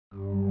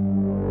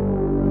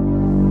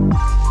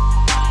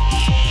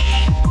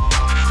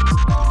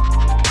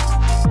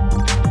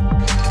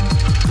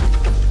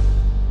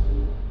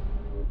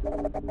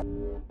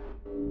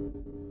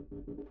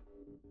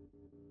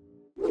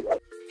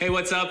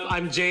what's up?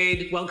 I'm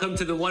Jade. Welcome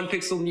to the One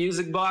Pixel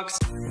Music Box.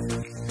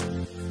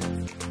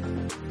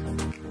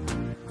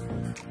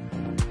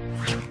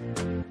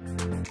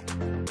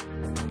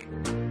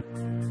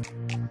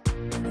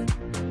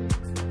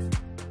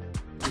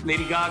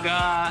 Lady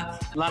Gaga,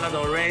 Lana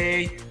Del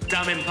Rey,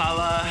 Dame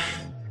Impala.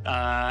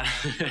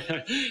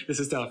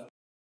 This is tough.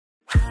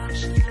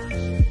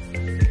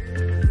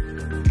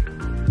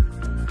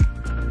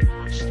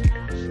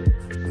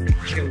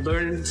 I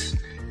learned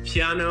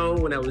piano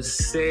when I was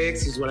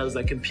 6, is when I was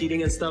like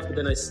competing and stuff, but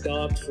then I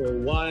stopped for a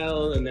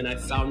while and then I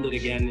found it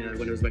again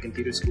when it was my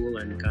computer school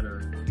and kind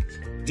of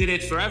did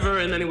it forever.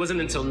 And then it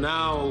wasn't until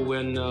now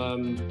when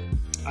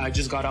I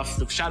just got off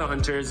the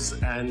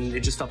Shadowhunters and it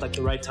just felt like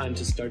the right time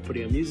to start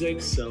putting on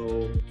music.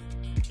 So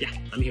yeah,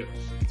 I'm here.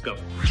 Let's go.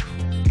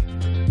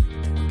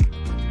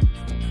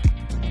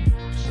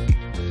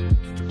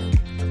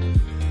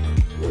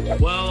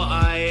 Well,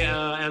 I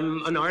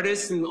am an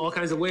artist in all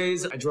kinds of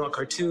ways. I draw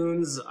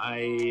cartoons,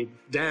 I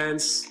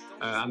dance,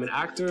 I'm an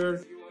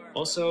actor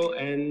also,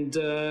 and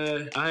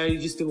I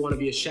used to want to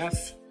be a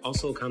chef,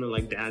 also kind of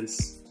like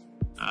dance,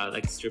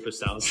 like stripper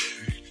styles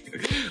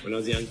when I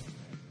was young.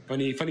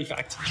 Funny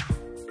fact.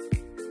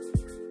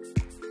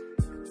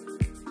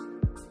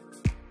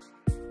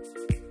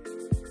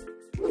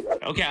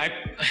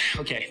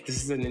 Okay,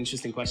 this is an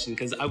interesting question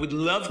because I would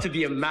love to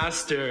be a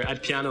master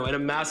at piano and a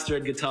master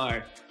at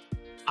guitar.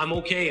 I'm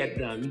okay at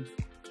them,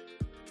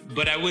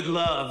 but I would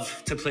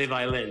love to play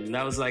violin.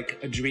 That was like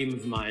a dream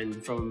of mine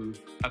from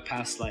a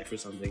past life or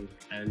something,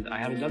 and I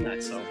haven't done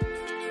that, so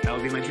that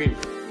would be my dream.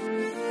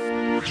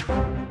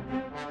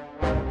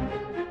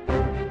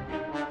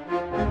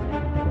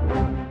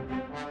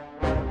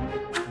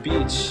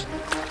 Beach.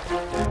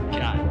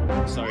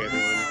 Cat. Sorry,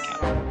 everyone.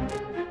 Cat.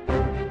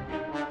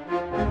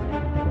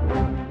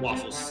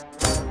 Waffles.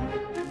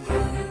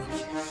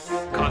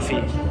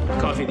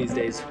 Coffee these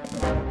days.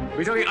 Are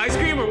we talking ice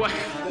cream or what?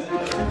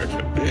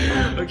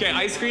 Okay,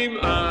 ice cream.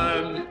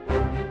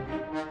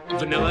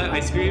 Vanilla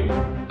ice cream.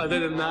 Other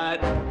than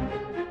that,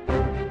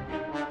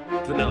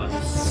 vanilla.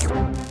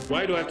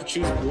 Why do I have to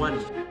choose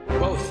one?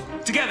 Both.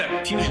 Together.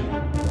 Fusion.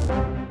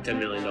 $10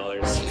 million.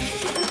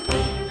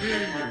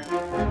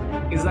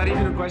 Is that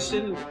even a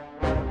question?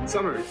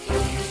 Summer.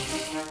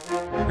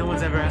 No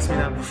one's ever asked me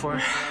that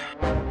before.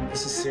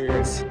 This is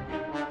serious.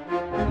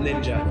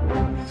 Ninja.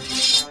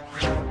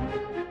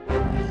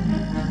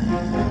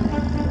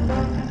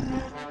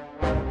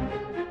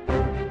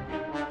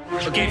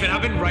 Okay, if it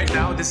happened right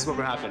now, this is what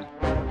would happen.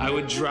 I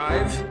would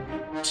drive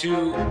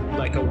to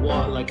like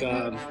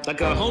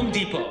a Home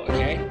Depot,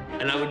 okay?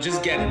 And I would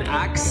just get an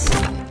axe.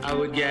 I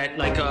would get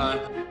like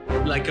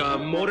a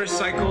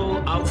motorcycle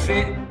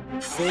outfit,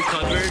 full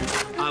covered.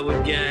 I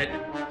would get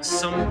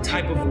some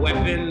type of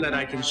weapon that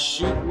I can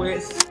shoot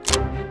with.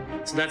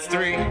 So that's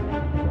 3.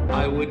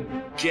 I would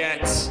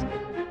get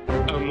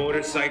a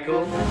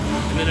motorcycle,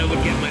 and then I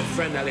would get my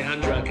friend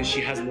Alejandra because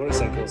she has a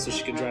motorcycle, so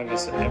she could drive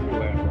us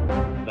everywhere.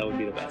 That would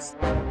be the best.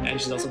 And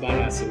she's also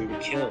badass, so we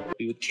would kill.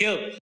 We would kill.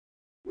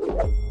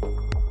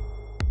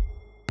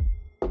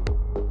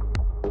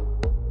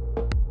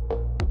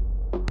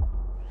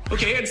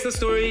 Okay, Insta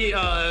story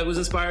was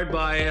inspired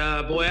by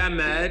a boy I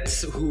met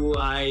who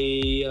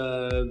I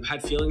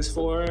had feelings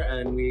for,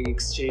 and we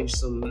exchanged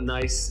some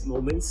nice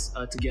moments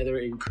together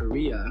in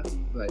Korea,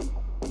 but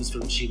he's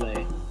from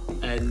Chile.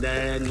 And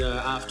then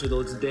after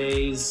those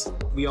days,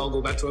 we all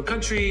go back to our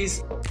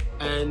countries,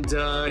 and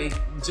it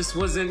just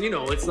wasn't, you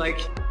know, it's like,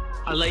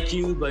 I like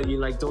you, but you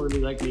like don't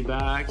really like me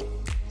back.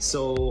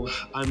 So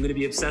I'm gonna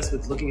be obsessed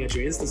with looking at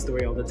your Insta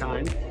story all the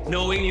time,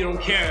 knowing you don't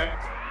care.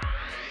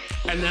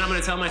 And then I'm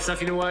gonna tell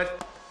myself, you know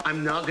what?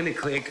 I'm not gonna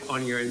click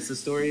on your Insta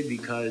story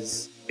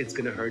because it's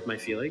gonna hurt my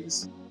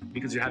feelings,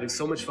 because you're having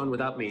so much fun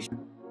without me.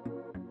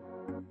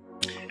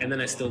 And then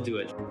I still do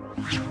it.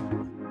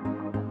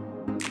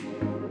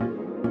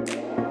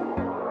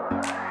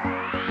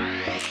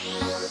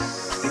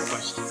 Good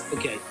questions.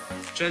 Okay,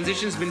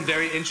 transition's been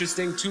very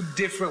interesting. 2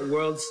 different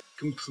worlds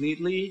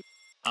completely.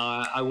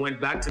 I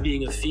went back to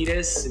being a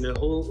fetus in a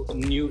whole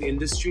new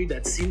industry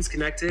that seems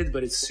connected,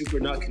 but it's super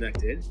not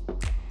connected.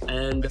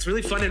 And it's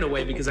really fun in a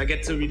way because I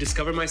get to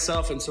rediscover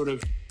myself and sort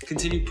of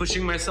continue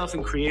pushing myself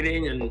and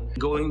creating and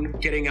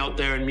getting out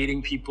there and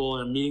meeting people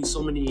and meeting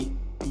so many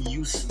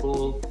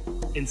useful,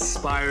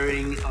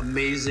 inspiring,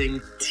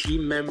 amazing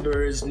team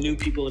members, new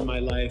people in my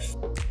life.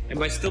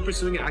 Am I still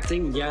pursuing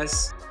acting?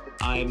 Yes.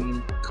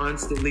 I'm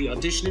constantly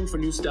auditioning for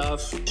new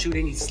stuff,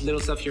 shooting little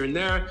stuff here and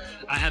there.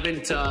 I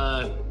haven't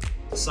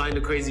signed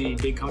a crazy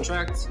big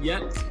contract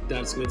yet.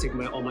 That's gonna take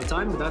all my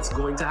time, but that's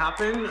going to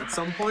happen at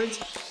some point.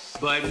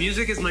 But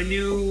music is my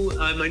new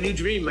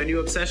dream, my new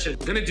obsession.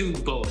 I'm gonna do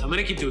both. I'm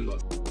gonna keep doing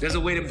both. There's a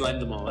way to blend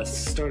them all. It's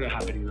started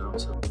happening now,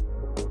 so.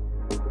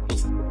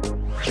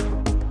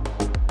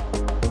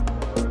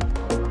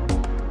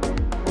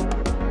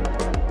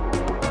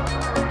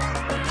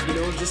 You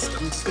know I'm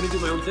just gonna do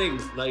my own thing.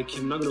 Like,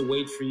 I'm not gonna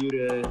wait for you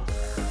to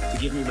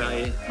give me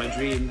my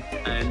dream.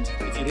 And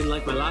if you didn't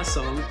like my last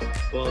song,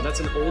 well,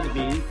 that's an old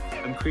me.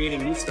 I'm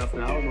creating new stuff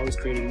now. I'm always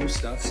creating new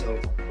stuff. So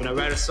when I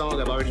write a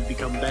song, I've already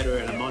become better,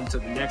 and I'm on to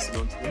the next and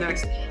on to the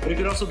next. But it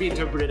could also be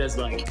interpreted as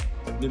like,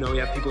 you know,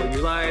 you have people in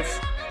your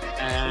life,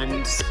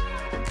 and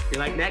you're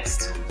like,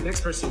 next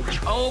person.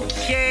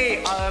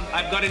 Okay,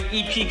 I've got an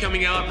EP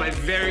coming out, my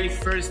very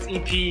first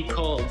EP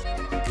called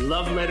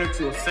Love Letter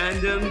to a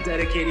Fandom,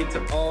 dedicated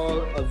to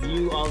all of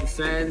you, all the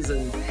fans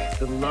and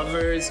the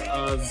lovers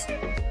of,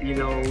 you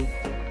know,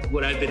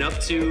 what I've been up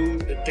to.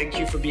 Thank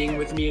you for being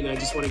with me, and I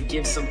just want to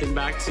give something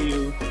back to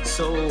you.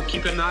 So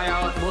keep an eye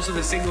out. Most of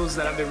the singles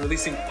that I've been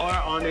releasing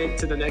are on it.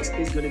 To the next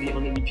is going to be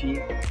on the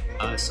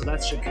EP. So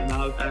that should come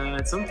out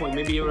at some point,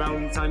 maybe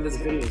around the time this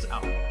video is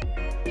out.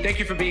 Thank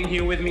you for being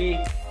here with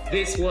me.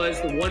 This was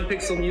the One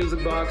Pixel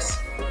Music Box.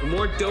 For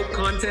more dope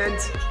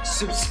content,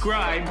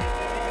 subscribe,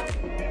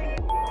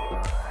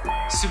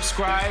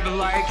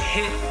 like,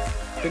 hit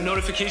the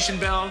notification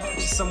bell,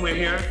 somewhere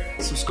here.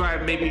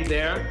 Subscribe, maybe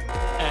there.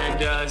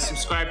 And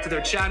subscribe to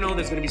their channel.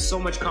 There's gonna be so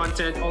much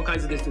content, all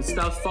kinds of different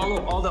stuff.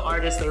 Follow all the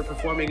artists that are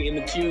performing in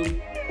the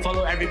Cube.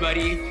 Follow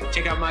everybody.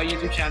 Check out my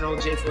YouTube channel,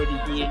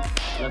 J4DE.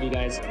 Love you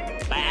guys.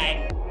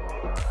 Bye.